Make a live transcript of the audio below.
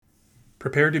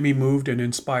Prepare to be moved and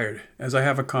inspired as I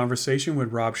have a conversation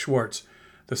with Rob Schwartz,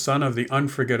 the son of the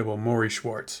unforgettable Morrie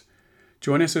Schwartz.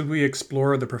 Join us as we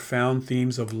explore the profound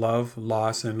themes of love,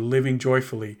 loss, and living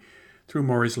joyfully through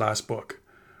Morrie's last book.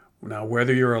 Now,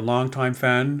 whether you're a longtime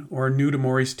fan or new to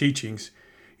Morrie's teachings,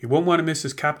 you won't want to miss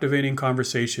this captivating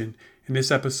conversation in this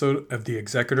episode of the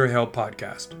Executor Help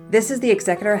Podcast. This is the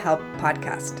Executor Help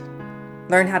Podcast.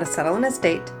 Learn how to settle an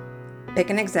estate,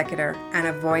 pick an executor, and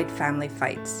avoid family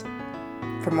fights.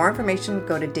 For more information,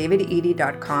 go to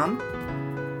davidedie.com.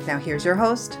 Now here's your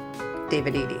host,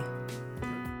 David Edie.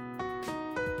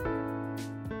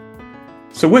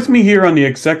 So with me here on the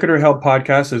Executor Help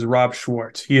Podcast is Rob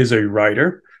Schwartz. He is a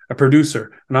writer, a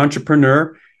producer, an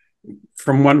entrepreneur.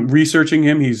 From one researching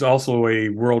him, he's also a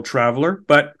world traveler,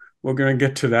 but we're going to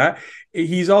get to that.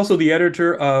 He's also the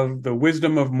editor of The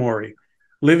Wisdom of Morrie,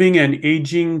 Living and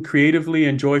Aging Creatively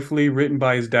and Joyfully, written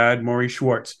by his dad, Morrie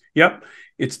Schwartz. Yep,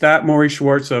 it's that Morrie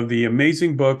Schwartz of the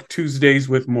amazing book, Tuesdays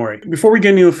with Morrie. Before we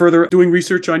get any further, doing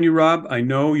research on you, Rob, I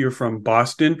know you're from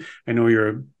Boston. I know you're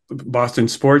a Boston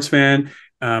sports fan.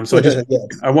 So yes.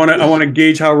 I want to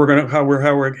gauge how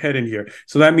we're heading here.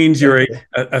 So that means you're a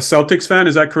Celtics fan.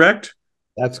 Is that correct?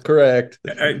 That's correct.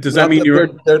 Does that mean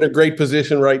they're in a great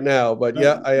position right now? But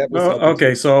yeah, I am.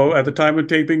 Okay, so at the time of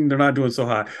taping, they're not doing so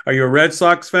hot. Are you a Red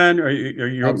Sox fan? Are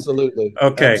you Absolutely.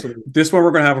 Okay. Absolutely. This one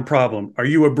we're going to have a problem. Are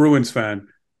you a Bruins fan?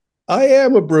 I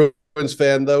am a Bruins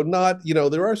fan, though not.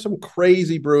 There are some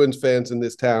crazy Bruins fans in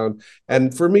this town,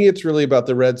 and for me, it's really about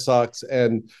the Red Sox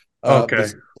and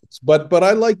But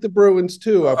I like the Bruins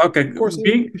too. Okay, of course, I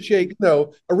appreciate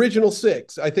original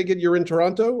six. I think you're in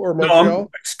Toronto or Montreal. No,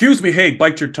 excuse me. Hey,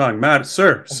 bite your tongue, Matt.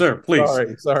 Sir, please.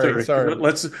 Sorry.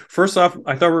 Let's first off.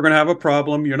 I thought we were going to have a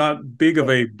problem. You're not big of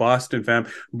a Boston fan.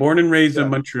 Born and raised in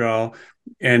Montreal,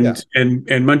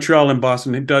 and Montreal and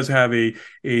Boston, it does have a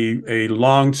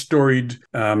long storied,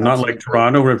 not like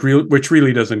Toronto, which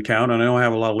really doesn't count. And I don't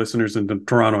have a lot of listeners in the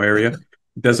Toronto area.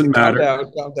 Doesn't matter.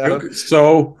 Calm down.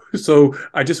 So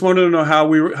I just wanted to know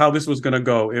how this was going to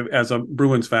go as a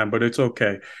Bruins fan, but it's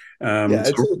okay.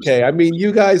 It's okay. I mean,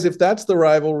 you guys, if that's the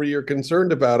rivalry you're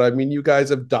concerned about, I mean, you guys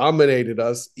have dominated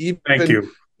us. Thank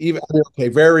you.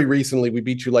 Very recently we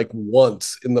beat you like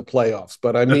once in the playoffs,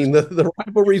 but I mean the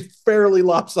rivalry is fairly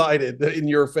lopsided in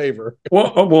your favor.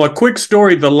 Well, a quick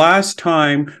story. The last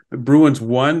time the Bruins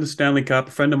won the Stanley Cup,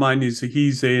 a friend of mine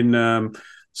he's in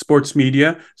sports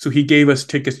media, so he gave us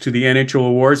tickets to the NHL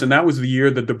awards, and that was the year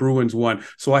that the Bruins won.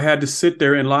 So I had to sit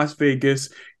there in Las Vegas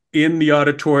in the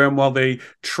auditorium while they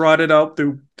trotted out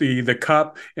the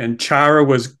cup, and Chara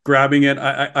was grabbing it.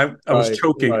 I was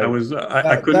choking. Right.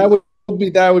 I couldn't.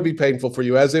 That would be painful for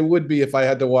you, as it would be if I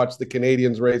had to watch the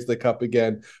Canadians raise the cup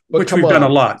again. But which we've done a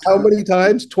lot. How many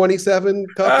times? 27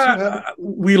 cups?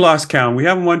 We lost count. We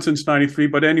haven't won since '93,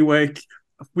 but anyway,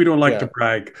 we don't like to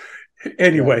brag.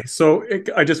 Anyway, so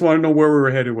I just want to know where we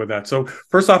were headed with that. So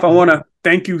first off, I want to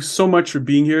thank you so much for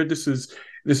being here. This is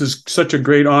such a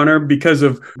great honor because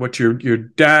of what your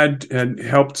dad had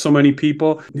helped so many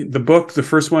people. The book, the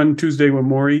first one, Tuesday with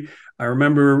Morrie, I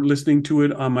remember listening to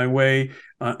it on my way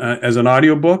as an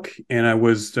audiobook, and I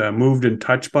was moved and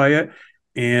touched by it.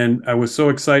 And I was so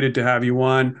excited to have you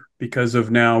on because of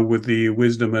now with the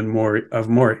Wisdom of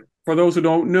Morrie. For those who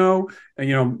don't know,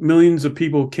 millions of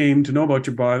people came to know about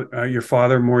your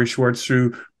father, Morrie Schwartz,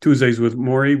 through Tuesdays with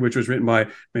Morrie, which was written by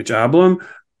Mitch Albom.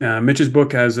 Mitch's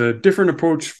book has a different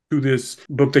approach to this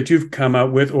book that you've come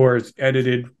out with, or it's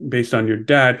edited based on your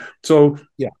dad. So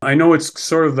I know it's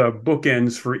sort of the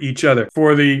bookends for each other.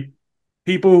 For the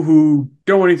people who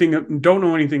don't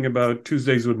know anything about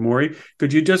Tuesdays with Morrie,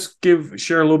 could you just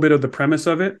share a little bit of the premise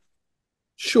of it?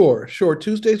 Sure.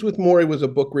 Tuesdays with Morrie was a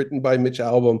book written by Mitch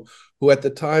Albom, who at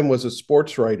the time was a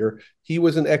sports writer. He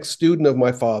was an ex-student of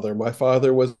my father. My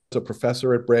father was a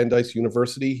professor at Brandeis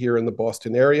University here in the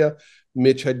Boston area.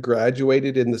 Mitch had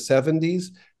graduated in the 70s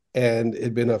and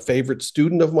had been a favorite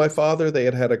student of my father. They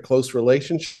had had a close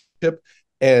relationship,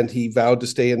 and he vowed to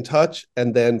stay in touch.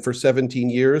 And then for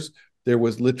 17 years, there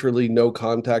was literally no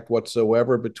contact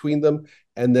whatsoever between them.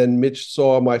 And then Mitch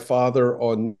saw my father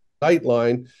on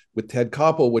Nightline with Ted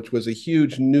Koppel, which was a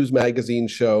huge news magazine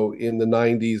show in the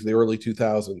 90s, the early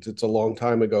 2000s. It's a long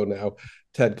time ago now.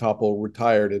 Ted Koppel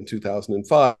retired in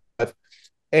 2005.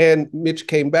 And Mitch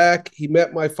came back. He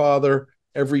met my father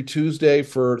every Tuesday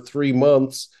for 3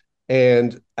 months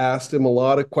and asked him a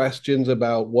lot of questions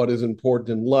about what is important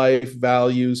in life,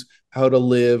 values, how to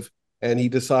live. And he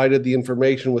decided the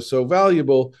information was so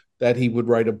valuable that he would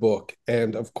write a book.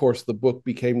 And of course, the book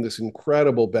became this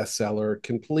incredible bestseller,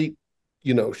 complete,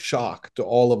 shock to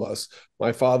all of us.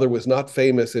 My father was not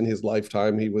famous in his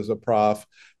lifetime. He was a prof,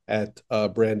 at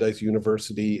Brandeis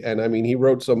University. And I mean, he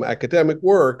wrote some academic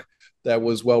work that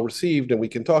was well received, and we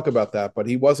can talk about that, but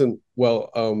he wasn't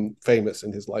famous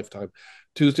in his lifetime.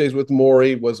 Tuesdays with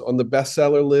Morrie was on the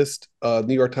bestseller list,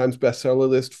 New York Times bestseller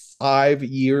list, 5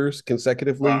 years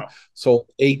consecutively, Wow. sold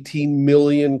 18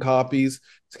 million copies.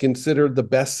 It's considered the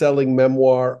best-selling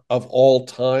memoir of all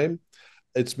time.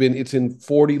 It's in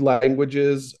 40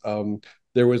 languages.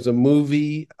 There was a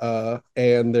movie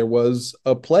and there was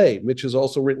a play. Mitch has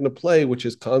also written a play, which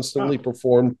is constantly Wow.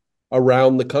 performed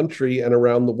around the country and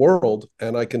around the world.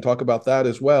 And I can talk about that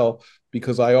as well,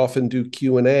 because I often do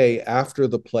Q&A after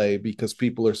the play because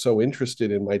people are so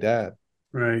interested in my dad.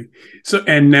 Right. So,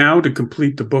 and now to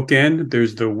complete the bookend,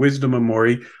 there's the Wisdom of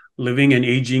Morrie, living and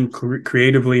aging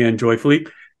creatively and joyfully.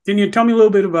 Can you tell me a little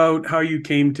bit about how you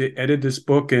came to edit this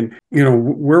book, and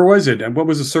where was it, and what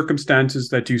was the circumstances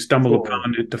that you stumbled Sure.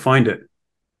 upon it to find it?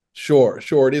 Sure.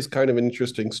 It is kind of an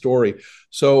interesting story.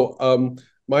 So,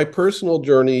 my personal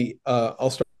journey, I'll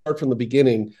start from the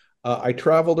beginning. I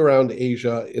traveled around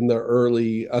Asia in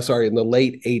the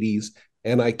late 80s,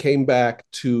 and I came back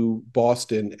to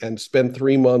Boston and spent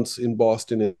 3 months in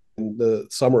Boston in the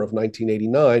summer of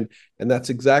 1989. And that's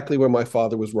exactly when my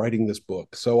father was writing this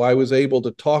book. So I was able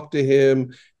to talk to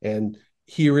him and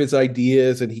hear his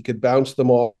ideas, and he could bounce them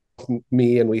off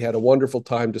me. And we had a wonderful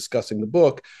time discussing the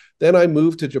book. Then I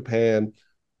moved to Japan.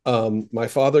 My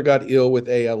father got ill with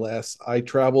ALS. I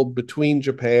traveled between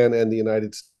Japan and the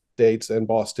United States and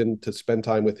Boston to spend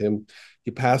time with him. He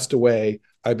passed away.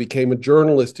 I became a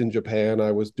journalist in Japan.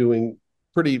 I was doing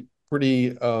pretty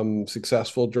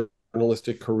successful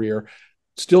journalistic career,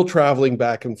 still traveling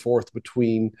back and forth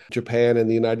between Japan and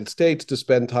the United States to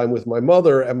spend time with my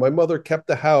mother. And my mother kept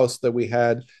the house that we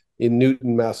had in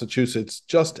Newton, Massachusetts,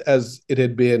 just as it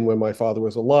had been when my father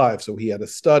was alive. So he had a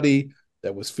study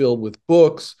that was filled with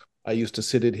books. I used to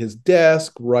sit at his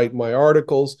desk, write my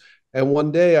articles. And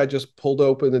one day I just pulled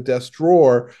open a desk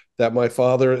drawer of my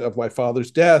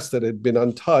father's desk that had been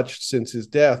untouched since his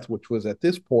death, which was at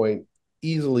this point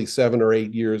easily 7 or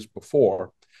 8 years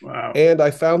before. Wow. And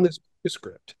I found this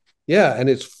manuscript. Yeah, and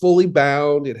it's fully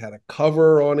bound. It had a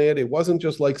cover on it. It wasn't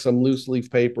just like some loose leaf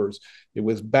papers. It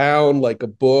was bound like a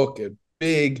book, and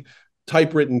big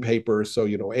typewritten papers, so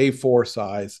A4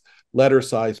 size, letter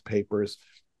size papers.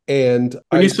 And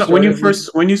When you I saw when you started first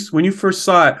when you first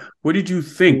saw it, what did you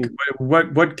think?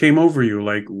 reading. What came over you?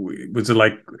 Like, was it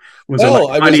like Well,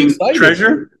 I was finding excited.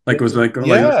 treasure? Like, it was like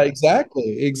Yeah,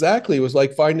 exactly. It was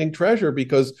like finding treasure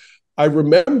because I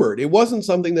remembered it wasn't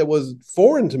something that was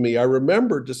foreign to me. I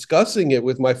remember discussing it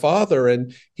with my father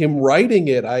and him writing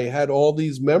it. I had all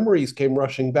these memories came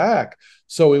rushing back.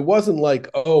 So it wasn't like,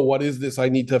 oh, what is this? I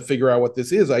need to figure out what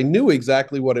this is. I knew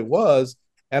exactly what it was.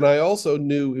 And I also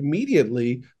knew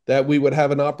immediately that we would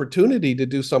have an opportunity to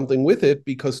do something with it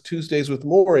because Tuesdays with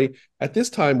Morrie at this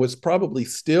time was probably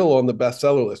still on the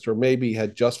bestseller list, or maybe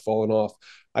had just fallen off.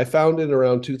 I found it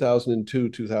around 2002,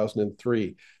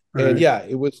 2003. And right. yeah,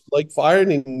 it was like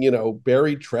finding,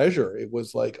 buried treasure. It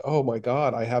was like, oh my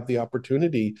God, I have the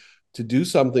opportunity to do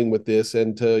something with this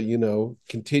and to,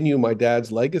 continue my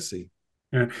dad's legacy.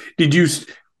 Yeah. Did you,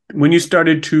 when you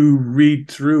started to read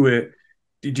through it,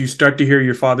 did you start to hear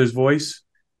your father's voice?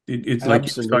 It's like you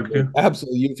just talked Absolutely. to.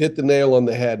 Absolutely. You've hit the nail on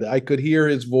the head. I could hear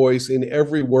his voice in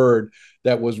every word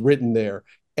that was written there.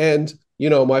 And,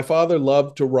 my father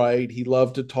loved to write. He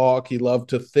loved to talk. He loved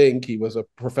to think. He was a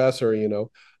professor,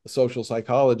 social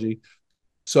psychology.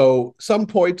 So some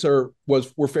points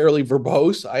were fairly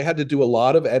verbose. I had to do a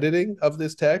lot of editing of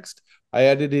this text. I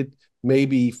edited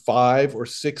maybe 5 or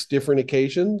 6 different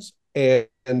occasions. And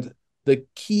the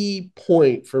key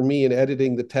point for me in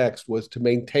editing the text was to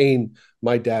maintain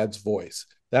my dad's voice.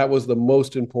 That was the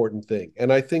most important thing.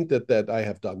 And I think that I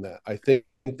have done that. I think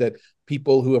that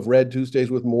people who have read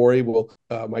Tuesdays with Morrie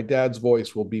my dad's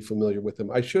voice will be familiar with him.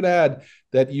 I should add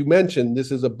that you mentioned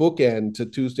this is a bookend to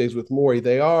Tuesdays with Morrie.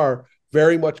 They are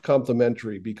very much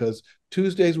complementary because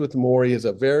Tuesdays with Morrie is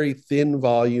a very thin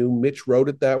volume. Mitch wrote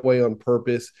it that way on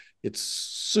purpose. It's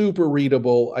super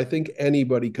readable. I think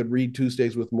anybody could read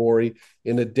Tuesdays with Morrie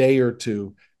in a day or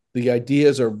two. The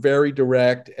ideas are very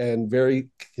direct and very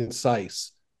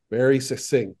concise, very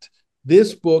succinct.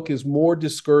 This book is more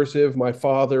discursive. My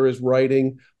father is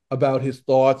writing about his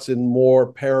thoughts in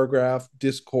more paragraph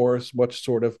discourse, much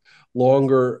sort of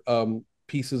longer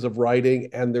pieces of writing.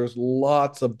 And there's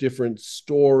lots of different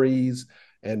stories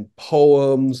and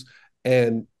poems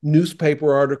and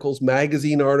newspaper articles,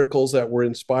 magazine articles that were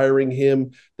inspiring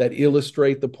him that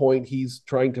illustrate the point he's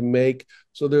trying to make.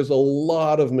 So there's a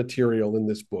lot of material in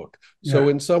this book. So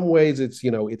Yeah. in some ways, it's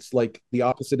like the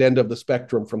opposite end of the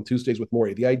spectrum from Tuesdays with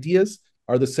Morrie. The ideas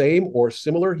are the same or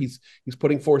similar. He's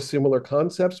putting forth similar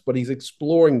concepts, but he's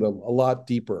exploring them a lot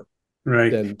deeper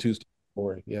Right. than Tuesday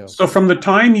Morrie. Yeah. So from the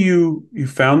time you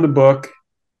found the book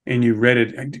and you read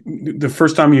it, the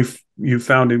first time you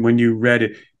found it, when you read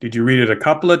it, did you read it a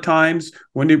couple of times?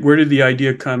 Where did the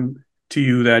idea come to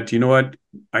you that, you know what,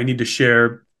 I need to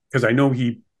share? Because I know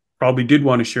he probably did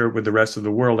want to share it with the rest of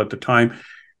the world at the time.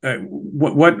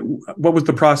 What was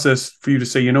the process for you to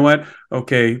say, you know what,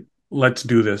 okay, let's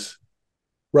do this?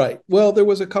 Right. Well, there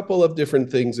was a couple of different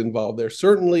things involved there.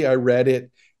 Certainly, I read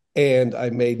it and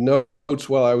I made notes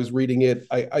while I was reading it.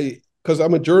 Because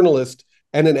I'm a journalist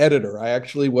and an editor. I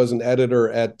actually was an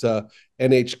editor at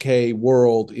NHK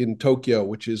World in Tokyo,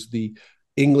 which is the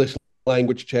English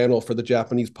language channel for the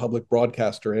Japanese public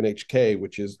broadcaster NHK,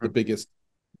 which is the biggest,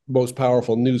 most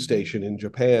powerful news station in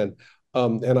Japan.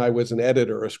 And I was an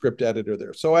editor, a script editor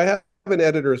there. So I have an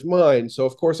editor's mind. So,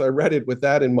 of course, I read it with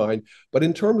that in mind. But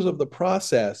in terms of the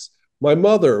process, my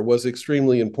mother was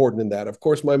extremely important in that. Of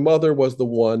course, my mother was the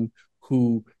one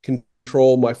who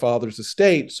controlled my father's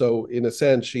estate. So, in a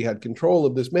sense, she had control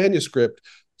of this manuscript.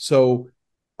 So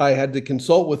I had to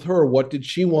consult with her. What did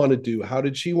she want to do? How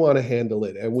did she want to handle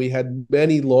it? And we had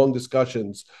many long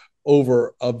discussions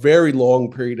over a very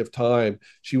long period of time.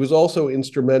 She was also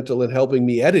instrumental in helping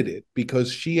me edit it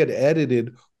because she had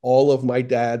edited all of my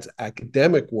dad's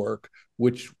academic work,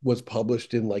 which was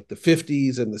published in like the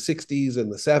 50s and the 60s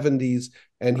and the 70s.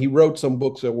 And he wrote some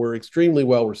books that were extremely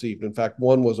well received. In fact,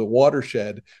 one was a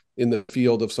watershed in the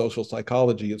field of social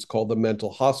psychology. It's called The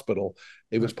Mental Hospital.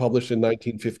 It was published in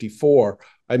 1954.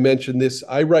 I mentioned this.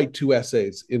 I write 2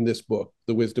 essays in this book,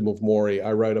 The Wisdom of Morrie.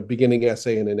 I write a beginning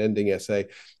essay and an ending essay.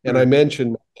 And I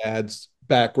mentioned my dad's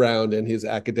background and his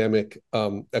academic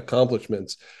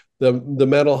accomplishments. The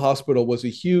mental hospital was a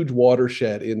huge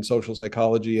watershed in social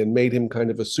psychology and made him kind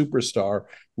of a superstar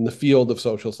in the field of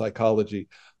social psychology.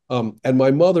 And my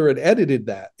mother had edited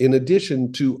that in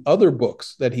addition to other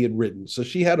books that he had written. So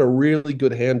she had a really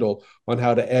good handle on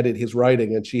how to edit his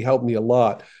writing, and she helped me a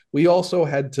lot. We also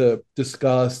had to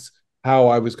discuss how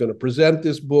I was going to present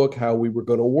this book, how we were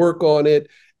going to work on it,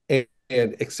 and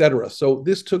et cetera. So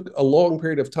this took a long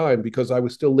period of time because I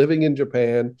was still living in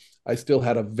Japan. I still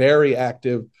had a very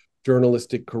active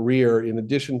journalistic career in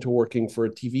addition to working for a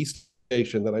TV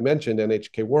station that I mentioned,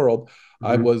 NHK World.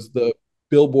 I was the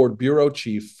Billboard bureau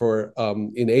chief for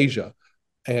in Asia,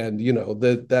 and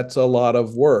that's a lot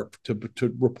of work to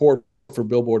report for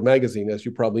Billboard magazine. As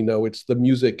you probably know, it's the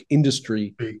music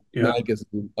industry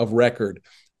magazine of record,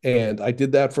 and I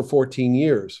did that for 14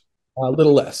 years. A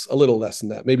little less than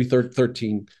that, maybe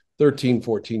 13,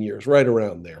 14 years, right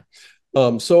around there.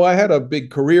 So I had a big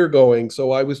career going.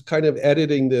 So I was kind of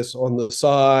editing this on the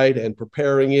side and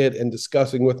preparing it and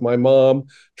discussing with my mom,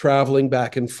 traveling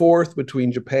back and forth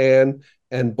between Japan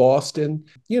and Boston.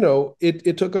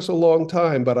 It took us a long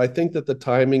time, but I think that the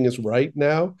timing is right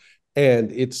now,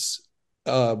 and it's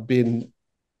been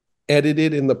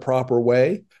edited in the proper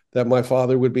way that my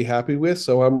father would be happy with.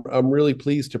 So I'm really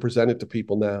pleased to present it to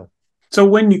people now. So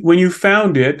when you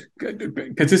found it,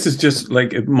 because this is just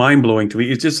like mind blowing to me,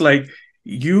 it's just like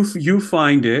you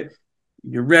find it,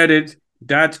 you read it,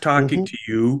 Dad's talking to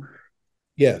you,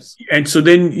 yes, and so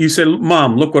then you said,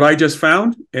 "Mom, look what I just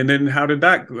found." And then how did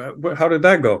that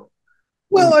go?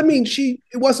 Well, I mean, it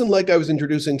wasn't like I was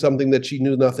introducing something that she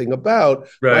knew nothing about.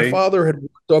 Right. My father had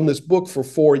worked on this book for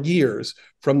 4 years,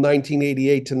 from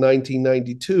 1988 to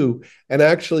 1992. And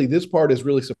actually, this part is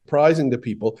really surprising to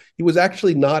people. He was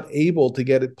actually not able to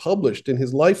get it published in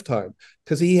his lifetime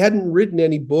because he hadn't written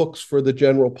any books for the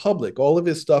general public. All of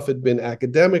his stuff had been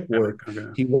academic work. Okay.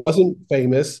 He wasn't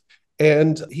famous.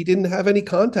 And he didn't have any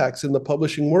contacts in the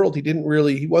publishing world.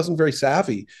 He wasn't very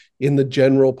savvy in the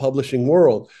general publishing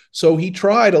world. So he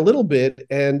tried a little bit,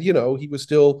 and, he was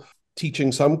still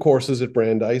teaching some courses at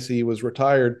Brandeis. He was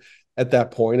retired at that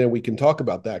point, and we can talk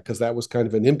about that because that was kind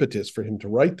of an impetus for him to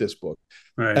write this book.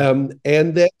 Right.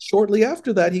 And then shortly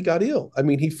after that, he got ill. I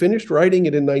mean, he finished writing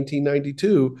it in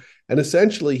 1992, and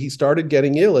essentially he started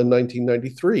getting ill in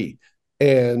 1993.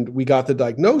 And we got the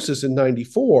diagnosis in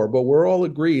 94, but we're all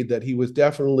agreed that he was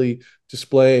definitely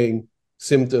displaying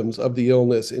symptoms of the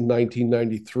illness in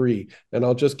 1993. And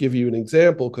I'll just give you an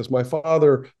example because my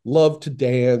father loved to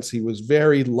dance. He was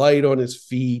very light on his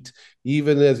feet.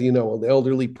 Even as, an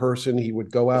elderly person, he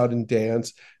would go out and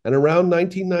dance. And around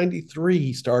 1993,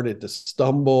 he started to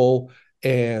stumble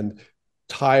and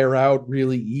tire out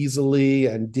really easily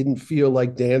and didn't feel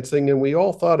like dancing. And we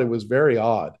all thought it was very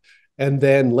odd. And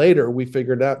then later we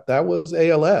figured out that was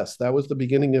ALS. That was the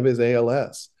beginning of his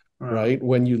ALS, right?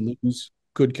 When you lose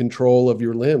good control of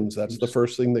your limbs, that's the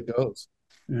first thing that goes.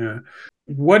 Yeah.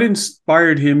 What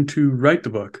inspired him to write the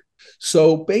book?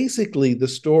 So basically, the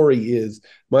story is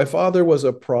my father was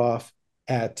a prof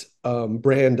at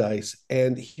Brandeis,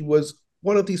 and he was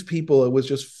one of these people that was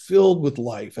just filled with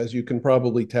life, as you can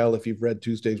probably tell if you've read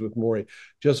Tuesdays with Morrie,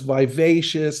 just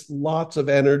vivacious, lots of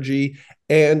energy,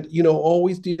 and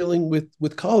always dealing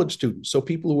with college students. So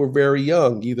people who were very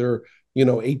young, either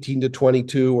 18 to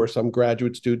 22, or some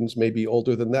graduate students maybe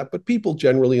older than that, but people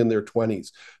generally in their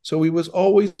 20s. So he was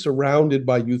always surrounded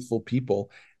by youthful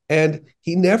people. And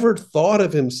he never thought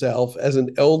of himself as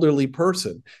an elderly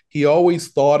person. He always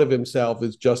thought of himself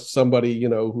as just somebody,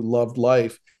 who loved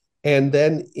life. And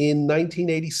then in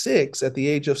 1986, at the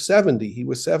age of 70, he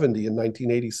was 70 in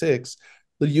 1986,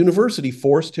 the university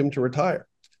forced him to retire.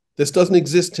 This doesn't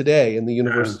exist today in the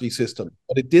university system,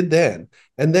 but it did then.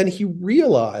 And then he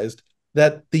realized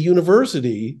that the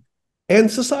university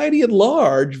and society at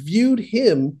large viewed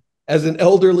him as an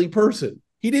elderly person.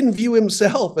 He didn't view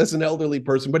himself as an elderly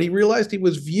person, but he realized he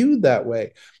was viewed that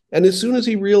way. And as soon as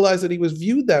he realized that he was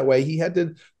viewed that way, he had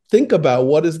to think about,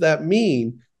 what does that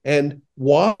mean? And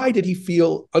why did he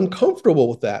feel uncomfortable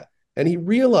with that? And he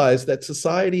realized that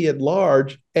society at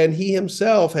large and he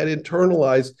himself had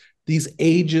internalized these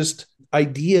ageist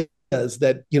ideas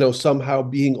that, somehow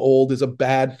being old is a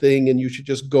bad thing and you should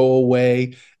just go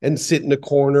away and sit in a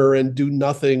corner and do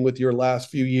nothing with your last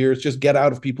few years, just get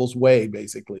out of people's way,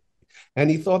 basically. And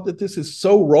he thought that this is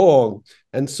so wrong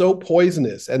and so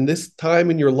poisonous. And this time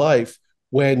in your life,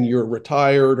 when you're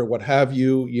retired or what have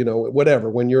you, whatever,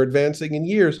 when you're advancing in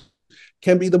years,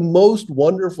 can be the most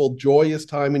wonderful, joyous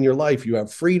time in your life. You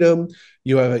have freedom,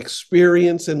 you have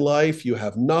experience in life, you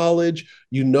have knowledge,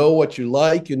 you know what you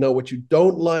like, you know what you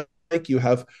don't like, you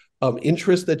have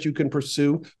interests that you can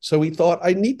pursue. So he thought,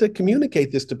 I need to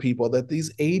communicate this to people, that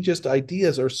these ageist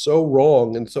ideas are so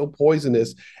wrong and so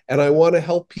poisonous, and I want to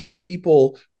help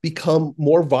people become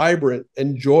more vibrant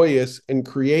and joyous and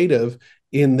creative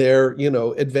in their,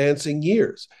 advancing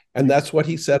years. And that's what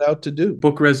he set out to do.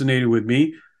 Book resonated with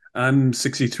me. I'm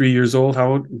 63 years old.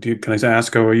 How old can I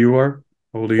ask how you are?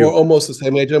 How old are you? Or almost the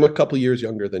same age. I'm a couple of years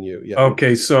younger than you. Yeah.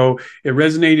 Okay. So it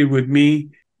resonated with me.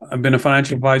 I've been a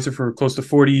financial advisor for close to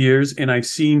 40 years, and I've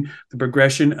seen the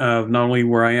progression of not only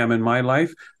where I am in my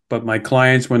life, but my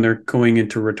clients when they're going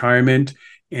into retirement,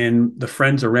 and the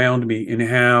friends around me, and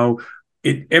how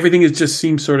everything has just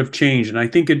seemed sort of changed. And I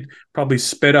think it probably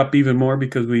sped up even more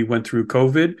because we went through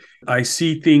COVID. I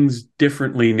see things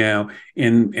differently now.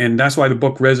 And that's why the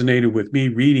book resonated with me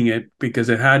reading it, because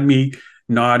it had me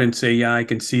nod and say, yeah, I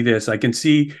can see this. I can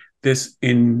see this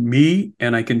in me,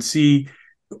 and I can see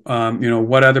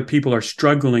what other people are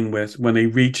struggling with when they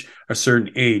reach a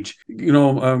certain age.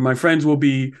 My friends will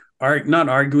be not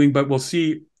arguing, but we'll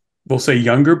say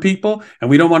younger people, and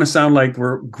we don't want to sound like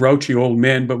we're grouchy old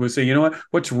men, but we'll say,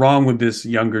 what's wrong with this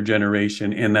younger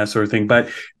generation and that sort of thing. But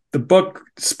the book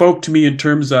spoke to me in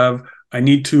terms of, I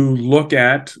need to look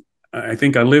at, I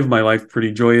think I live my life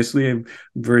pretty joyously. I've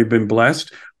been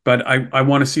blessed, but I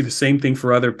want to see the same thing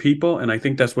for other people. And I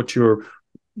think that's what your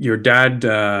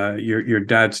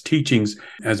dad's teachings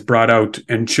has brought out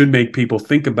and should make people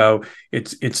think about.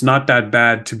 It's not that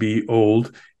bad to be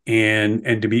old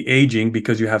and to be aging,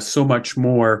 because you have so much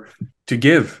more to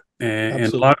give. And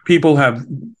a lot of people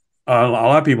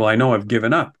I know have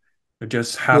given up. They're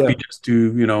just happy just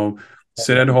to,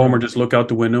 sit at home or just look out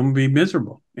the window and be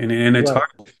miserable. And it's hard.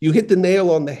 You hit the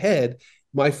nail on the head.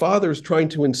 My father's trying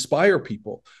to inspire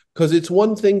people, because it's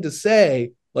one thing to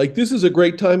say, like, this is a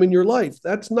great time in your life.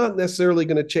 That's not necessarily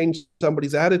going to change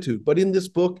somebody's attitude. But in this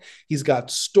book, he's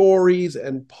got stories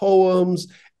and poems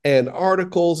and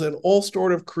articles and all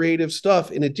sort of creative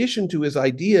stuff, in addition to his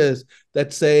ideas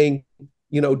that's saying,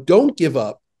 don't give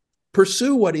up,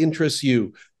 pursue what interests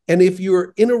you. And if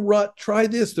you're in a rut, try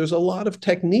this. There's a lot of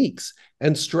techniques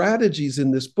and strategies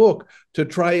in this book to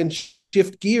try and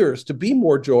shift gears, to be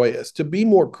more joyous, to be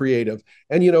more creative.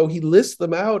 And, he lists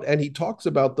them out and he talks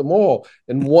about them all.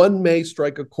 And one may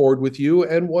strike a chord with you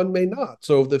and one may not.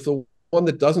 So if the one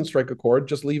that doesn't strike a chord,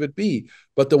 just leave it be.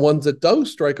 But the ones that do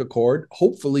strike a chord,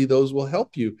 hopefully those will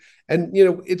help you. And,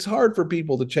 it's hard for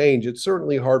people to change. It's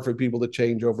certainly hard for people to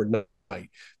change overnight.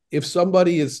 If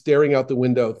somebody is staring out the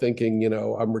window thinking,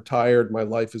 I'm retired, my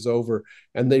life is over,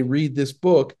 and they read this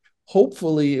book,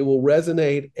 hopefully it will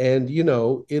resonate and,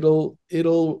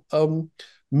 it'll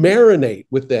marinate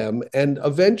with them. And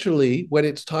eventually, when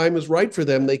its time is right for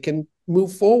them, they can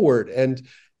move forward and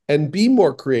be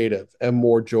more creative and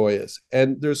more joyous.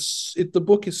 And the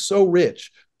book is so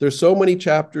rich. There's so many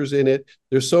chapters in it.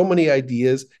 There's so many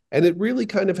ideas, and it really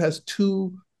kind of has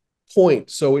 2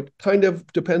 points. So it kind of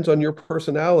depends on your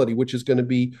personality, which is going to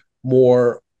be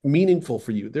more meaningful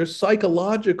for you. There's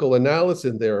psychological analysis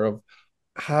in there of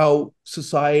how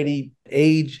society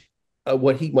age,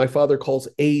 my father calls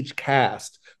age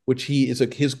caste, which he is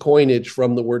his coinage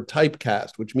from the word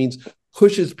typecast, which means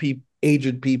pushes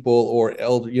aged people or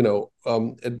elder,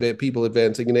 people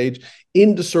advancing in age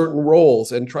into certain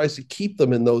roles and tries to keep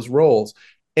them in those roles.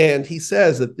 And he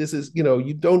says that this is,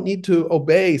 you don't need to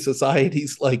obey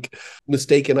society's like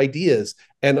mistaken ideas,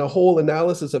 and a whole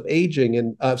analysis of aging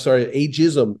and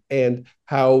ageism and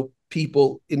how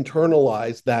people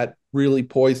internalize that really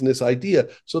poisonous idea.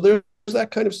 So there's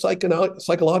that kind of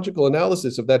psychological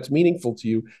analysis if that's meaningful to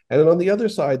you. And then on the other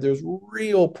side, there's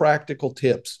real practical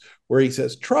tips where he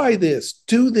says, try this,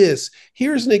 do this.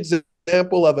 Here's an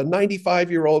example of a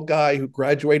 95-year-old guy who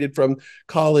graduated from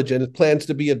college and plans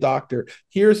to be a doctor.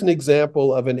 Here's an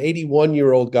example of an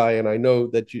 81-year-old guy, and I know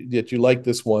that you like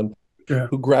this one,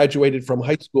 who graduated from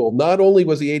high school. Not only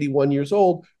was he 81 years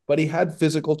old, but he had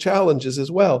physical challenges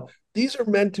as well. These are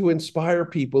meant to inspire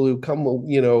people who come,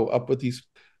 up with these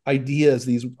ideas,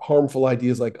 these harmful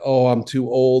ideas like, oh, I'm too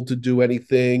old to do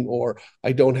anything, or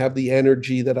I don't have the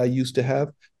energy that I used to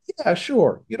have. Yeah,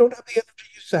 sure. You don't have the energy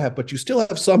you used to have, but you still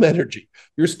have some energy.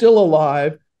 You're still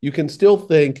alive. You can still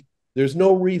think. There's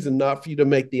no reason not for you to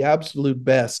make the absolute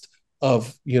best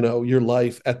of, your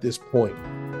life at this point.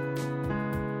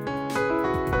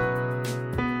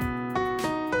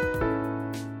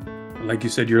 Like you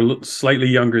said, you're slightly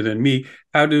younger than me.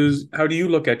 How do you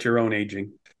look at your own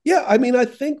aging? Yeah, I mean, I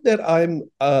think that I'm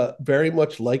very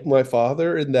much like my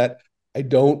father in that I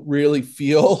don't really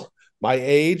feel my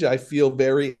age. I feel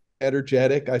very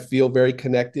energetic. I feel very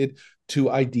connected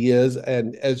to ideas.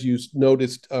 And as you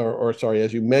noticed,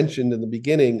 as you mentioned in the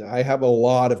beginning, I have a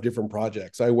lot of different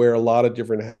projects. I wear a lot of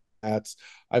different hats.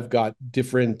 I've got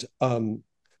different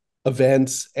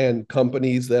events and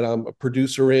companies that I'm a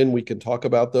producer in. We can talk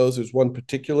about those. There's one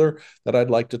particular that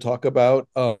I'd like to talk about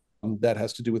that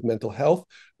has to do with mental health.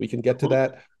 We can get to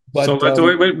that. But so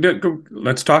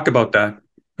let's talk about that.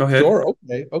 Go ahead. Sure.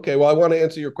 Okay. Well, I want to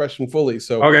answer your question fully.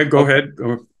 So okay, go ahead.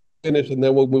 Finish and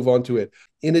then we'll move on to it.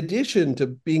 In addition to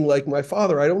being like my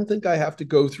father, I don't think I have to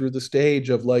go through the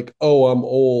stage of like, oh, I'm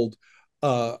old.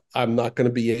 I'm not going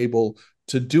to be able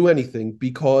to do anything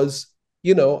because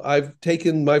I've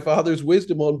taken my father's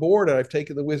wisdom on board, and I've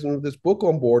taken the wisdom of this book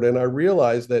on board. And I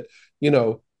realize that,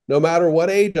 no matter what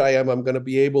age I am, I'm going to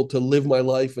be able to live my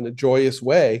life in a joyous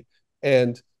way.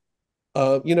 And,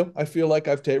 I feel like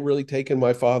I've really taken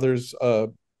my father's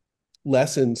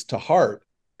lessons to heart.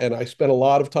 And I spent a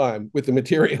lot of time with the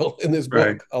material in this book,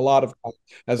 right. A lot of time,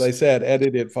 as I said,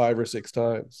 edited 5 or 6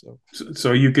 times.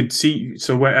 So you could see,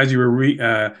 as you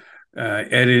were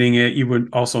editing it, you were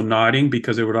also nodding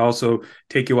because it would also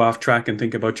take you off track and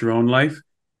think about your own life.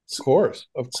 Of course.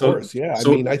 Yeah. I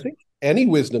mean, I think any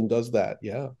wisdom does that.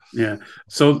 Yeah. Yeah.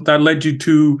 So that led you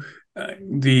to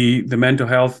the mental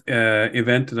health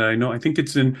event that I know. I think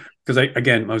it's in, because I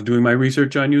was doing my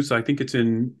research on you. So I think it's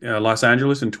in Los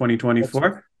Angeles in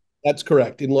 2024. That's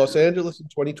correct. In Los Angeles in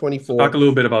 2024. Talk a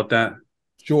little bit about that.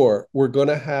 Sure. We're going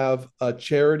to have a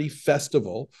charity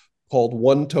festival called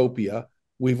Onetopia.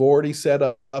 We've already set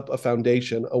up a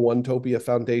foundation, a Onetopia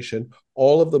Foundation.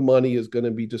 All of the money is going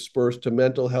to be dispersed to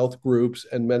mental health groups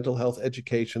and mental health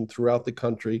education throughout the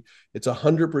country. It's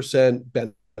 100%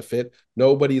 benefit.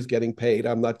 Nobody's getting paid.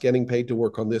 I'm not getting paid to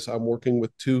work on this. I'm working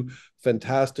with 2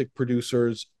 fantastic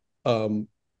producers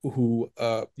who,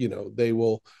 they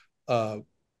will,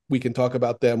 we can talk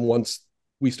about them once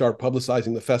we start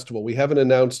publicizing the festival. We haven't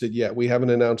announced it yet. We haven't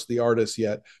announced the artists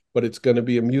yet, but it's going to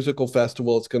be a musical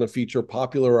festival. It's going to feature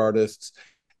popular artists.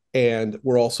 And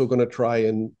we're also going to try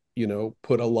and,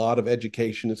 put a lot of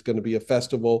education. It's going to be a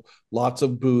festival, lots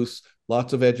of booths,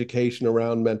 lots of education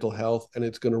around mental health, and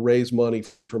it's going to raise money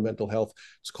for mental health.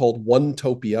 It's called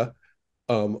Onetopia,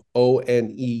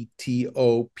 Onetopia.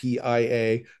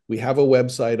 We have a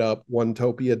website up,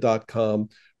 onetopia.com.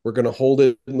 We're going to hold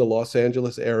it in the Los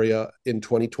Angeles area in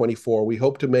 2024. We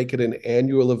hope to make it an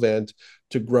annual event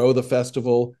to grow the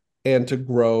festival and to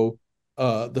grow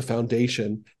the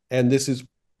foundation. And this is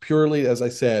purely, as I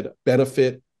said,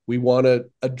 benefit. We want to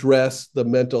address the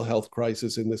mental health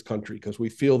crisis in this country because we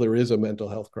feel there is a mental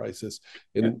health crisis.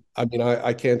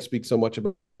 I can't speak so much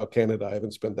about Canada. I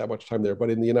haven't spent that much time there, but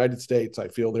in the United States, I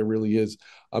feel there really is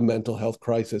a mental health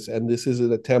crisis. And this is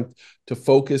an attempt to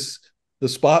focus the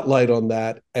spotlight on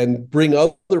that and bring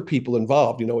other people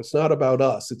involved. It's not about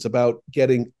us. It's about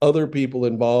getting other people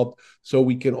involved so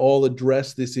we can all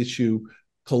address this issue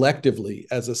collectively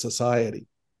as a society.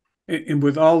 And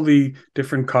with all the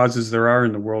different causes there are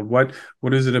in the world, what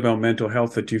is it about mental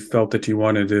health that you felt that you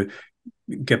wanted to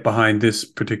get behind this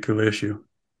particular issue?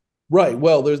 Right.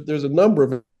 Well, there's a number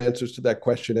of answers to that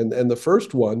question, and the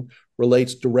first one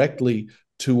relates directly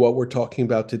to what we're talking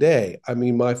about today. I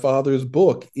mean, my father's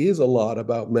book is a lot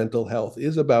about mental health,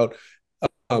 is about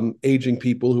aging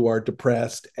people who are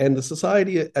depressed, and the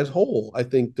society as whole. I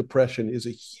think depression is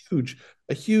a huge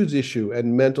issue,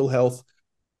 and mental health,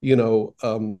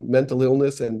 mental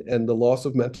illness and the loss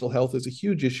of mental health is a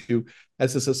huge issue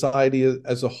as a society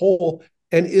as a whole,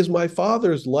 and is my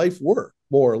father's life work,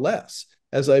 more or less.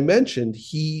 As I mentioned,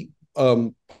 he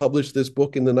published this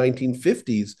book in the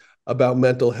 1950s about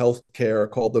mental health care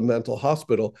called The Mental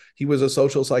Hospital. He was a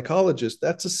social psychologist.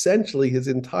 That's essentially his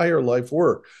entire life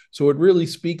work. So it really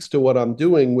speaks to what I'm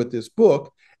doing with this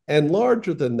book. And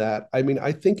larger than that, I mean,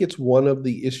 I think it's one of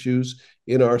the issues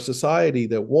in our society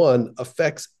that, one,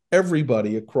 affects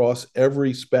everybody across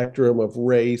every spectrum of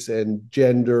race and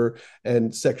gender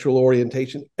and sexual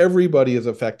orientation. Everybody is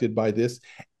affected by this.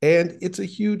 And it's a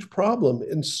huge problem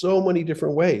in so many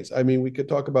different ways. I mean, we could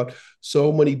talk about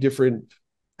so many different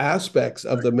aspects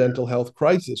of the mental health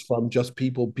crisis, from just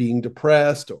people being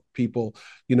depressed, or people,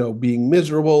 being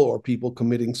miserable, or people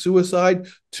committing suicide,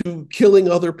 to killing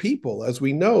other people. As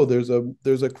we know, there's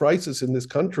a crisis in this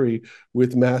country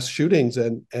with mass shootings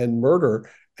and murder,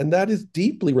 and that is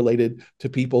deeply related to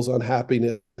people's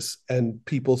unhappiness and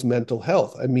people's mental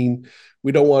health. I mean,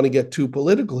 we don't want to get too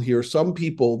political here. Some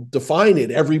people define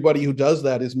it. Everybody who does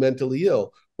that is mentally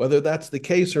ill. Whether that's the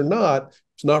case or not,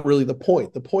 it's not really the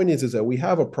point. The point is that we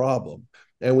have a problem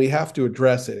and we have to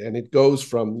address it. And it goes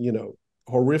from,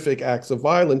 horrific acts of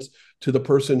violence to the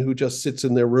person who just sits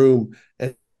in their room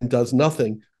and does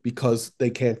nothing because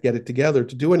they can't get it together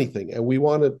to do anything. And we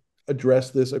want to address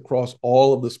this across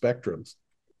all of the spectrums.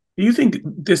 Do you think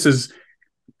this has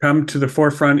come to the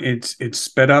forefront? It's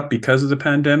sped up because of the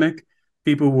pandemic.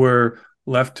 People were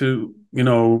left to,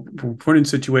 put in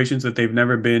situations that they've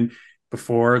never been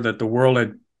before, that the world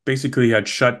had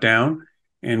shut down.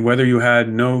 And whether you had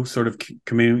no sort of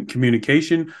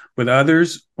communication with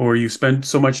others, or you spent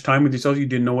so much time with yourself, you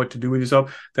didn't know what to do with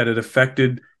yourself, that it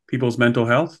affected people's mental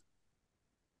health?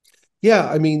 Yeah,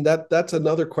 I mean, that's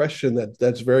another question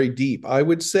that's very deep. I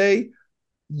would say,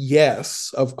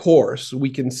 yes, of course, we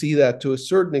can see that to a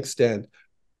certain extent,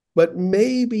 but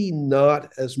maybe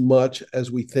not as much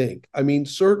as we think. I mean,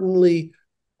 certainly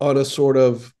on a sort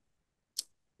of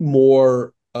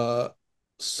more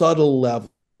subtle level,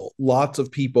 lots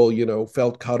of people,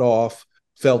 felt cut off,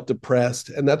 felt depressed.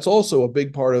 And that's also a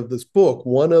big part of this book.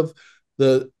 One of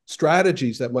the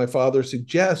strategies that my father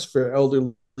suggests for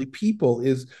elderly people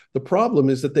is, the problem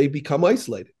is that they become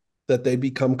isolated, that they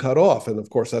become cut off. And of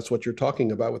course, that's what you're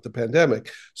talking about with the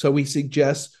pandemic. So he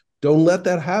suggests, don't let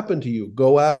that happen to you.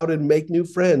 Go out and make new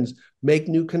friends, make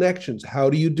new connections. How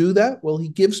do you do that? Well, he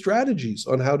gives strategies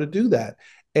on how to do that.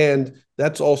 And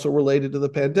that's also related to the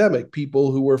pandemic.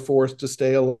 People who were forced to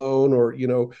stay alone, or,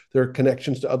 their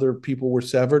connections to other people were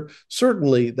severed.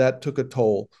 Certainly that took a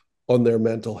toll on their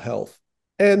mental health.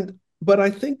 But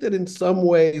I think that in some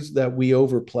ways that we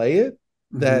overplay it,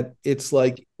 that it's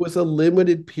like it was a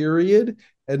limited period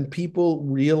and people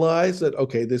realize that,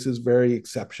 okay, this is very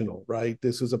exceptional, right?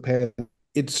 This is a pandemic.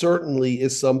 It certainly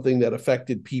is something that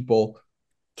affected people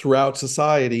throughout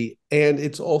society. And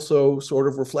it's also sort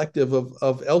of reflective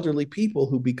of elderly people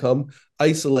who become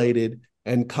isolated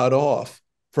and cut off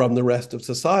from the rest of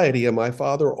society. And my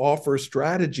father offers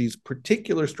strategies,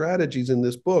 particular strategies in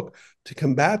this book to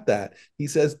combat that. He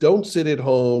says, don't sit at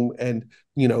home and,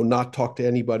 not talk to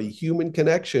anybody. Human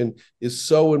connection is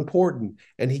so important.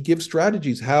 And he gives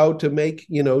strategies how to make,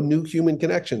 new human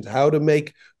connections, how to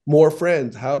make more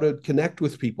friends, how to connect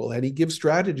with people. And he gives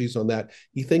strategies on that.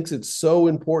 He thinks it's so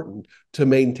important to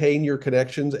maintain your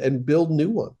connections and build new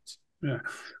ones. Yeah.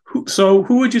 So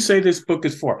who would you say this book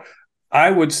is for?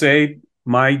 I would say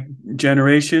my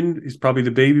generation is probably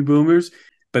the baby boomers.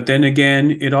 But then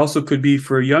again, it also could be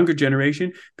for a younger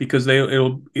generation, because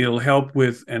it'll help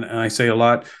with, and I say a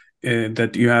lot,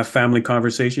 that you have family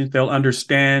conversations. They'll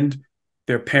understand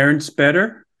their parents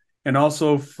better. And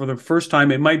also, for the first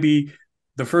time, it might be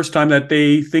the first time that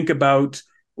they think about,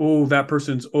 oh, that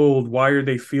person's old. Why are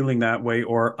they feeling that way?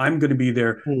 Or I'm going to be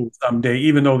there someday,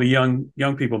 even though the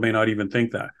young people may not even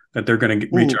think that they're going to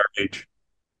reach our age.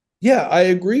 Yeah, I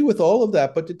agree with all of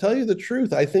that. But to tell you the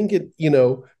truth, I think it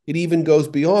even goes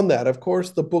beyond that. Of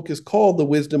course, the book is called The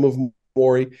Wisdom of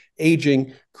Morrie,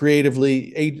 Aging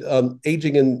Creatively,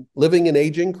 Aging and Living and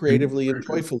Aging Creatively and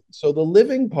Joyfully. So the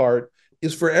living part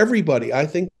is for everybody. I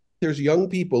think there's young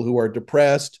people who are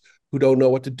depressed, who don't know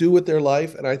what to do with their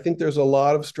life. And I think there's a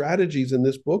lot of strategies in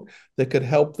this book that could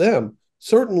help them.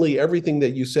 Certainly, everything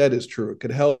that you said is true. It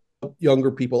could help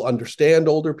younger people understand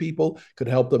older people, could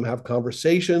help them have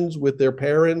conversations with their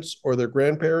parents or their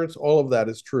grandparents. All of that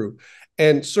is true.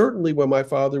 And certainly when my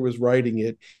father was writing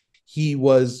it, he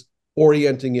was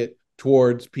orienting it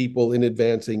towards people in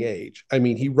advancing age. I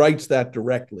mean, he writes that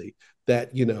directly,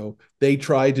 that, they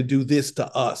try to do this to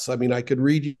us. I mean, I could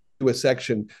read you a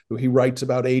section where he writes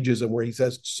about ageism, where he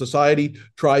says society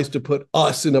tries to put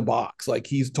us in a box, like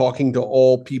he's talking to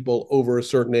all people over a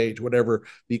certain age, whatever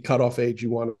the cutoff age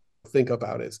you want to think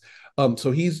about is.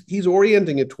 So he's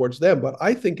orienting it towards them, but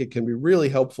I think it can be really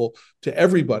helpful to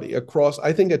everybody across.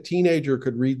 I think a teenager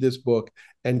could read this book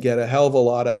and get a hell of a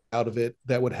lot out of it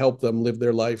that would help them live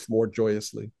their life more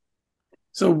joyously.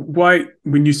 So why,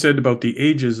 when you said about the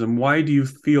ageism, why do you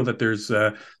feel that there's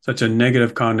such a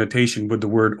negative connotation with the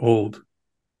word old?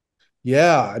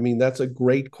 Yeah, I mean, that's a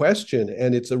great question.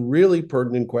 And it's a really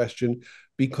pertinent question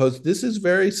because this is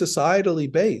very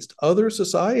societally based. Other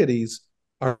societies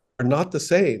are not the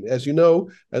same. As you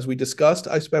know, as we discussed,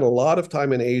 I spent a lot of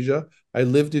time in Asia. I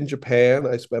lived in Japan.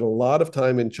 I spent a lot of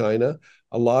time in China,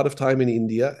 a lot of time in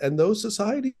India. And those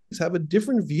societies have a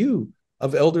different view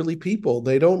of elderly people.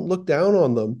 They don't look down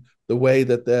on them the way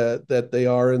that they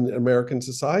are in American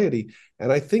society.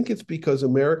 And I think it's because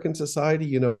American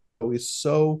society, is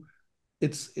so,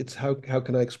 it's how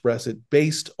can I express it,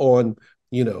 based on,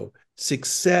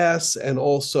 success and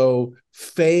also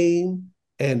fame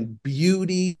and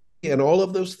beauty, and all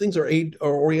of those things are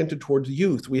oriented towards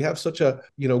youth. We have such a,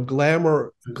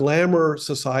 glamour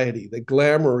society. The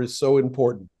glamour is so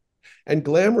important. And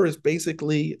glamour is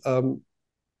basically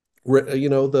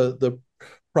the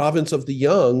province of the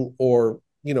young, or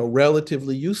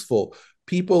relatively useful.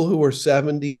 People who are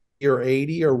 70 or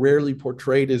 80 are rarely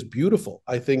portrayed as beautiful.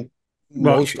 I think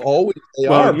most always they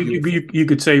are beautiful. You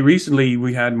could say recently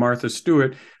we had Martha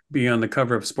Stewart be on the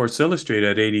cover of Sports Illustrated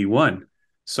at 81.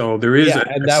 So there is and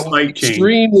a that was slight change.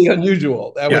 Extremely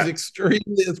unusual. That was extremely,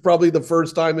 it's probably the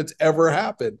first time it's ever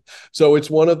happened. So it's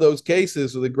one of those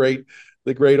cases of the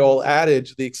great old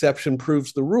adage, the exception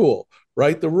proves the rule,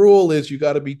 right? The rule is you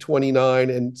got to be 29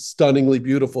 and stunningly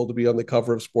beautiful to be on the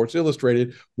cover of Sports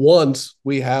Illustrated. Once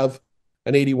we have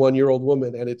an 81-year-old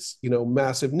woman, and it's,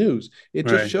 massive news. It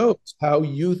just shows how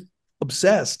youth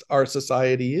obsessed our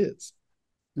society is.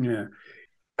 Yeah.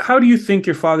 How do you think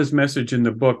your father's message in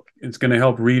the book is going to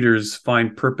help readers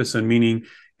find purpose and meaning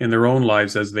in their own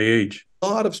lives as they age? A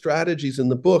lot of strategies in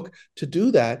the book to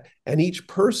do that, and each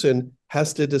person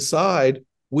has to decide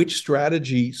which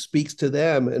strategy speaks to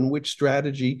them and which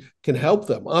strategy can help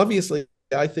them. Obviously,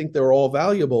 I think they're all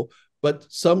valuable, but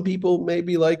some people may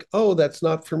be like, oh, that's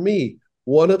not for me.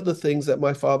 One of the things that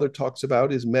my father talks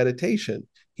about is meditation.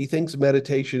 He thinks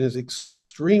meditation is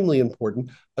extremely important,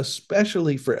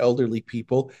 especially for elderly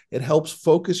people. It helps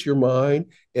focus your mind.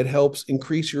 It helps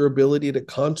increase your ability to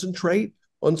concentrate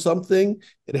on something.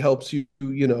 It helps you,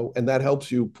 and that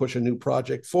helps you push a new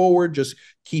project forward, just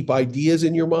keep ideas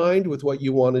in your mind with what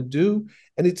you want to do.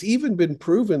 And it's even been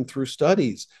proven through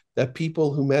studies that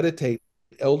people who meditate,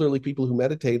 elderly people who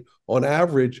meditate, on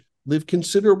average, live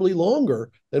considerably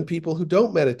longer than people who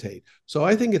don't meditate. So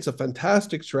I think it's a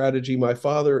fantastic strategy. My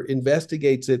father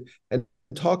investigates it and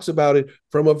talks about it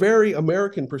from a very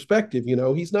American perspective.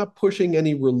 He's not pushing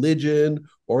any religion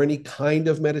or any kind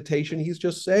of meditation. He's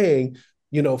just saying,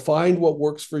 find what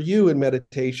works for you in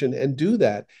meditation and do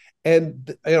that.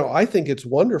 And, I think it's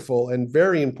wonderful and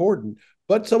very important.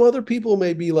 But some other people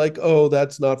may be like, oh,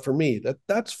 that's not for me.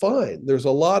 That's fine. There's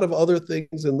a lot of other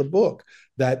things in the book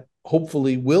that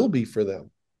hopefully will be for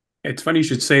them. It's funny you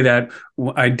should say that.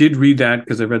 I did read that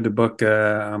because I read the book.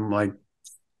 I'm like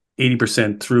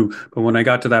 80% through. But when I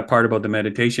got to that part about the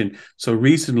meditation, so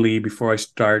recently, before I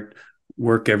start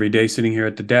work every day, sitting here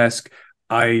at the desk,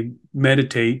 I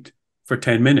meditate for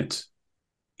 10 minutes.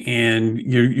 And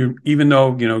you even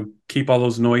though, keep all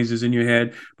those noises in your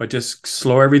head, but just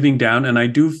slow everything down. And I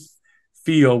do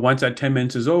feel once that 10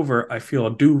 minutes is over, I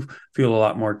do feel a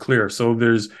lot more clear. So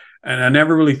and I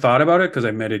never really thought about it because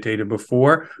I meditated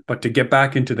before, but to get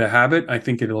back into the habit, I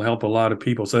think it'll help a lot of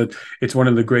people. So it's one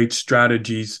of the great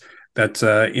strategies that's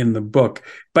in the book.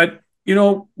 But,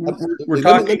 we're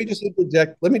talking. Let me just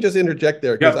interject. Let me just interject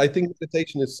there, because I think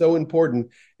meditation is so important.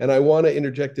 And I want to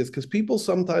interject this because people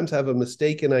sometimes have a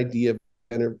mistaken idea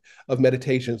of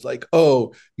meditations, like,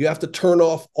 oh, you have to turn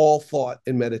off all thought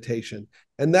in meditation.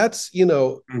 And that's,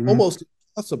 almost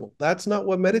impossible. That's not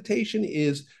what meditation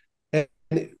is. And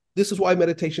this is why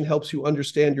meditation helps you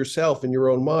understand yourself and your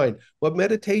own mind. What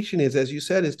meditation is, as you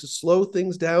said, is to slow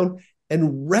things down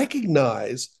and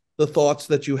recognize the thoughts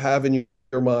that you have in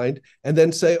your mind, and then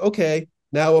say, okay,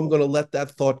 now I'm going to let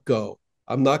that thought go.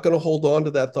 I'm not going to hold on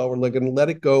to that thought. We're going to let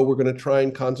it go. We're going to try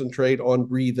and concentrate on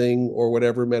breathing or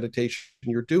whatever meditation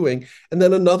you're doing. And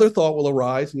then another thought will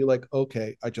arise and you're like,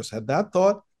 okay, I just had that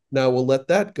thought. Now we'll let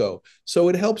that go. So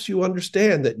it helps you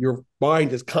understand that your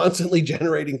mind is constantly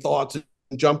generating thoughts and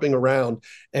jumping around.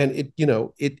 And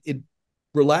it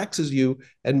relaxes you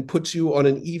and puts you on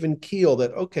an even keel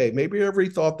that, okay, maybe every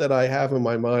thought that I have in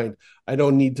my mind, I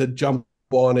don't need to jump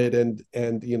on it and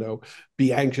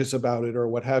be anxious about it or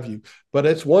what have you. But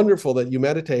it's wonderful that you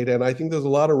meditate, and I think there's a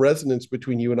lot of resonance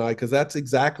between you and I, because that's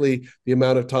exactly the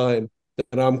amount of time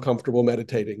that I'm comfortable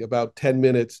meditating. About 10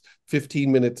 minutes,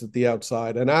 15 minutes at the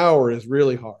outside. An hour is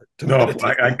really hard to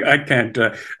meditate. I can't.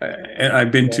 I've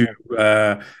been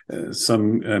to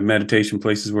some meditation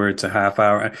places where it's a half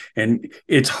hour, and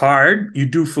it's hard. You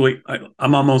do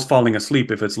I'm almost falling asleep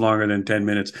if it's longer than 10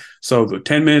 minutes. So the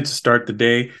 10 minutes to start the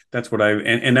day, that's what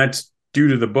and that's due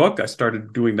to the book. I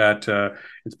started doing that.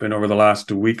 It's been over the last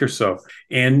week or so.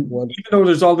 And even though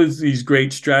there's all these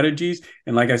great strategies,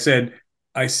 and like I said,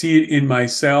 I see it in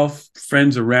myself,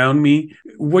 friends around me.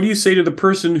 What do you say to the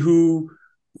person who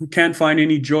can't find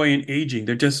any joy in aging?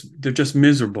 They're just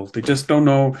miserable. They just don't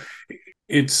know.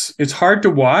 It's hard to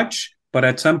watch, but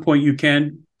at some point you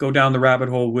can go down the rabbit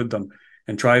hole with them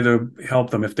and try to help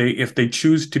them. If they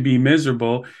choose to be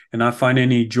miserable and not find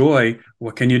any joy,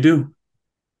 what can you do?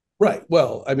 Right.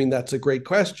 Well, I mean, that's a great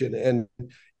question. And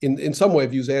in some way,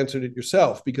 you've answered it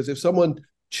yourself, because if someone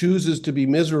chooses to be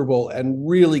miserable and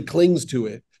really clings to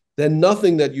it, then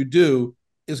nothing that you do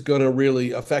is going to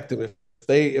really affect them.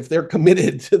 If they're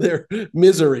committed to their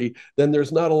misery, then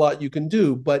there's not a lot you can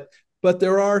do. But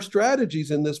there are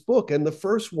strategies in this book. And the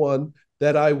first one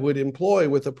that I would employ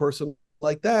with a person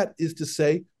like that is to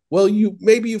say, well,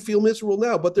 maybe you feel miserable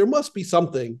now, but there must be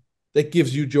something that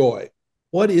gives you joy.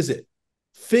 What is it?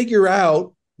 Figure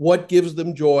out what gives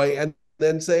them joy and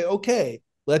then say, okay,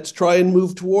 let's try and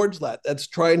move towards that. Let's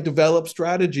try and develop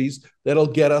strategies that'll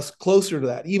get us closer to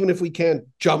that. Even if we can't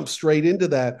jump straight into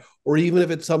that, or even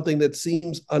if it's something that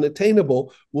seems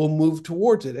unattainable, we'll move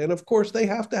towards it. And of course, they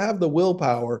have to have the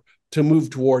willpower to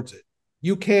move towards it.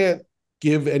 You can't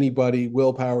give anybody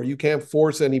willpower. You can't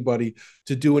force anybody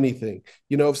to do anything.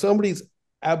 If somebody's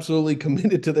absolutely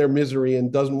committed to their misery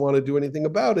and doesn't want to do anything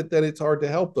about it, then it's hard to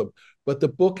help them. But the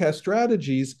book has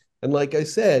strategies. And like I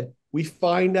said, we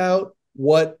find out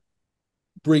what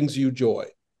brings you joy.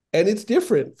 And it's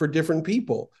different for different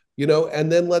people,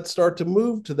 and then let's start to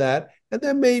move to that. And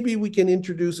then maybe we can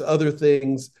introduce other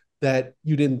things that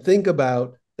you didn't think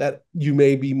about that you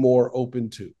may be more open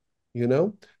to,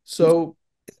 So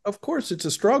of course it's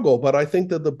a struggle, but I think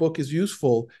that the book is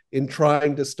useful in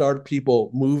trying to start people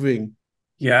moving.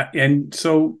 Yeah. And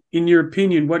so in your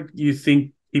opinion, what do you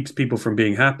think keeps people from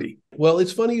being happy? Well,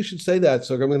 it's funny you should say that.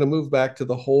 So I'm going to move back to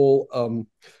the whole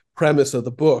premise of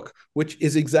the book, which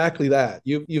is exactly that.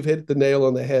 You've hit the nail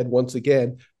on the head once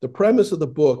again. The premise of the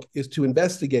book is to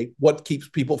investigate what keeps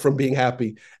people from being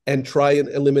happy and try and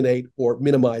eliminate or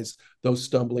minimize those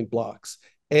stumbling blocks.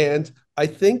 And I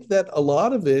think that a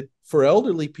lot of it for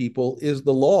elderly people is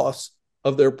the loss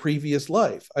of their previous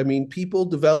life. I mean, people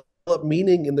develop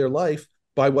meaning in their life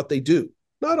by what they do.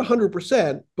 Not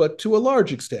 100%, but to a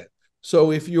large extent.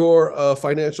 So if you're a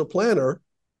financial planner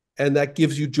and that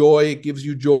gives you joy, it gives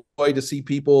you joy to see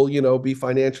people, be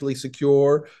financially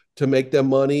secure, to make them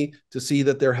money, to see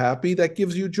that they're happy, that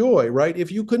gives you joy, right?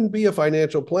 If you couldn't be a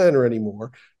financial planner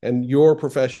anymore and your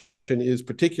profession is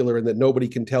particular in that nobody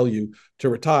can tell you to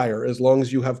retire, as long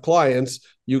as you have clients,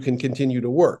 you can continue to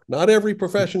work. Not every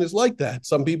profession is like that.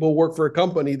 Some people work for a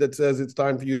company that says it's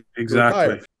time for you to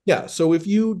retire. Yeah. So if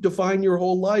you define your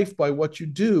whole life by what you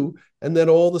do, and then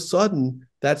all of a sudden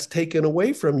that's taken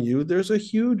away from you, there's a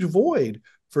huge void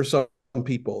for some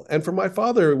people. And for my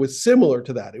father, it was similar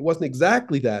to that. It wasn't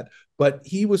exactly that, but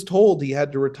he was told he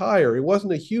had to retire. It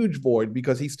wasn't a huge void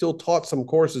because he still taught some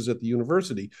courses at the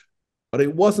university, but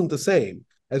it wasn't the same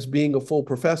as being a full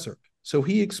professor. So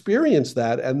he experienced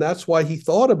that, and that's why he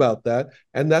thought about that.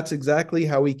 And that's exactly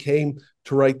how he came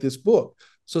to write this book.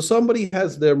 So somebody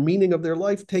has their meaning of their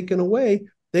life taken away.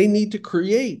 They need to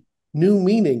create new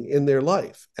meaning in their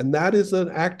life. And that is an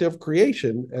act of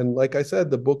creation. And like I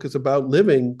said, the book is about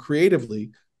living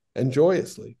creatively and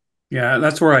joyously. Yeah,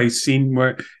 that's where I seen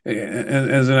where,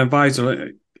 as an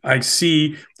advisor, I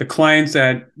see the clients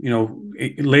that,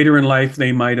 later in life,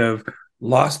 they might have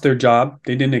lost their job.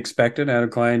 They didn't expect it. I had a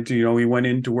client, he went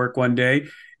into work one day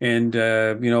and,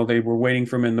 they were waiting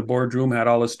for him in the boardroom, had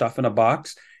all his stuff in a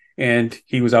box. And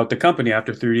he was out the company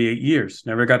after 38 years,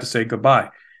 never got to say goodbye.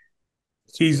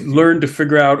 He's learned to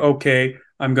figure out, okay,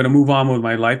 I'm going to move on with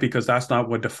my life because that's not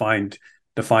what defined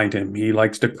defined him. He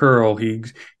likes to curl.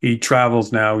 He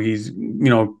travels now. He's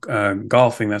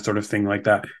golfing, that sort of thing, like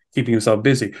that, keeping himself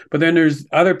busy. But then there's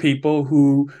other people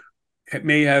who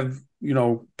may have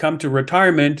come to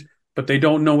retirement, but they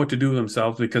don't know what to do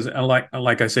themselves, because like I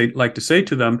like to say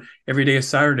to them, every day is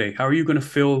Saturday. How are you going to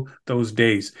fill those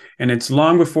days? And it's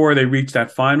long before they reach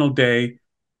that final day,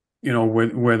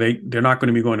 where they're not going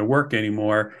to be going to work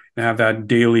anymore and have that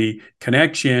daily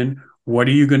connection. What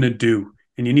are you going to do?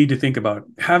 And you need to think about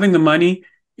having the money.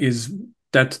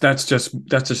 That's just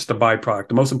the byproduct.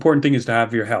 The most important thing is to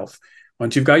have your health.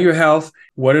 Once you've got your health,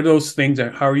 what are those things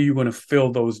how are you going to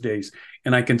fill those days?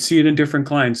 And I can see it in different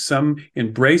clients. Some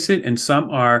embrace it and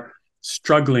some are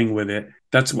struggling with it.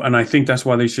 And I think that's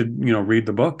why they should, read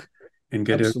the book and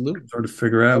get it sort of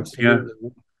figure out.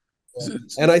 Absolutely. Yeah.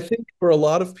 And I think for a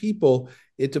lot of people,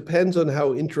 it depends on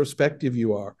how introspective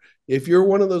you are. If you're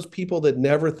one of those people that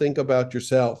never think about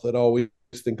yourself, that always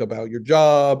think about your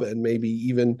job and maybe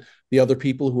even the other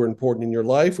people who are important in your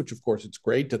life, which of course it's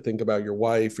great to think about your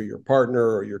wife or your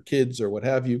partner or your kids or what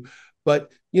have you. But,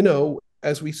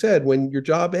 as we said, when your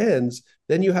job ends,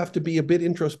 then you have to be a bit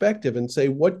introspective and say,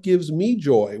 what gives me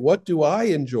joy? What do I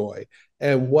enjoy?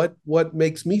 And what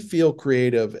makes me feel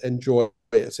creative and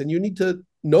joyous? And you need to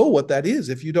know what that is.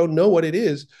 If you don't know what it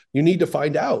is, you need to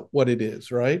find out what it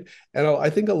is, right? And I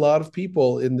think a lot of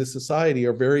people in this society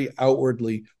are very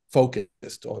outwardly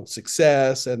focused on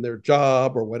success and their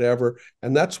job or whatever.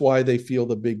 And that's why they feel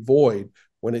the big void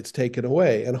when it's taken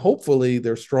away. And hopefully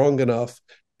they're strong enough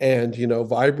and,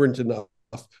 vibrant enough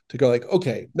to go like,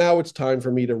 okay, now it's time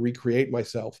for me to recreate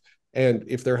myself. And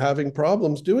if they're having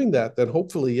problems doing that, then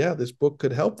hopefully, this book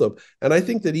could help them. And I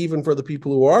think that even for the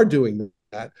people who are doing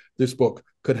that, this book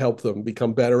could help them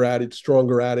become better at it,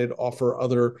 stronger at it, offer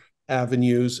other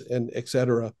avenues and et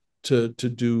cetera to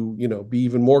do, be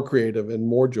even more creative and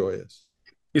more joyous.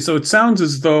 So it sounds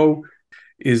as though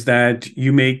is that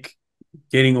you make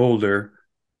getting older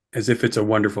as if it's a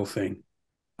wonderful thing.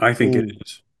 I think it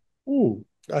is.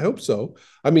 I hope so.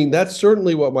 I mean, that's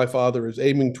certainly what my father is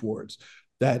aiming towards,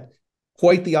 that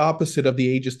quite the opposite of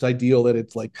the ageist ideal that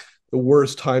it's like the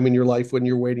worst time in your life when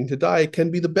you're waiting to die. It can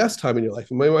be the best time in your life.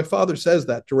 And my father says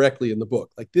that directly in the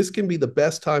book. Like, this can be the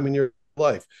best time in your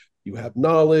life. You have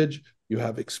knowledge, you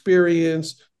have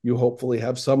experience, you hopefully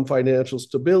have some financial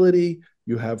stability,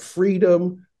 you have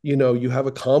freedom, you have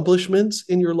accomplishments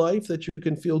in your life that you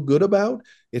can feel good about.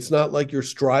 It's not like you're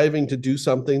striving to do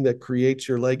something that creates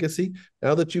your legacy.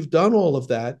 Now that you've done all of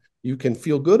that, you can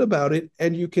feel good about it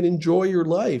and you can enjoy your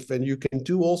life and you can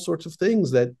do all sorts of things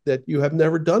that you have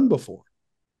never done before.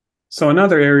 So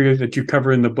another area that you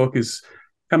cover in the book is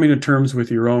coming to terms with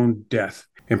your own death.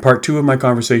 In part 2 of my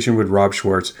conversation with Rob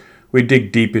Schwartz, we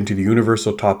dig deep into the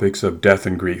universal topics of death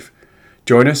and grief.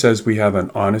 Join us as we have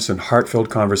an honest and heartfelt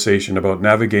conversation about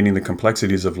navigating the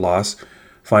complexities of loss,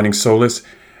 finding solace,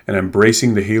 and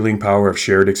embracing the healing power of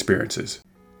shared experiences.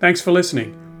 Thanks for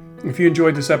listening. If you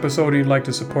enjoyed this episode and you'd like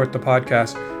to support the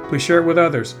podcast, please share it with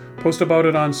others, post about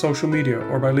it on social media,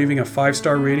 or by leaving a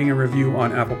 5-star rating and review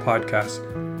on Apple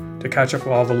Podcasts. To catch up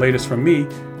with all the latest from me,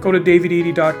 go to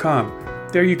davideady.com.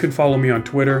 There you can follow me on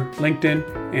Twitter,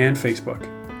 LinkedIn, and Facebook.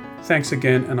 Thanks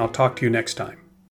again, and I'll talk to you next time.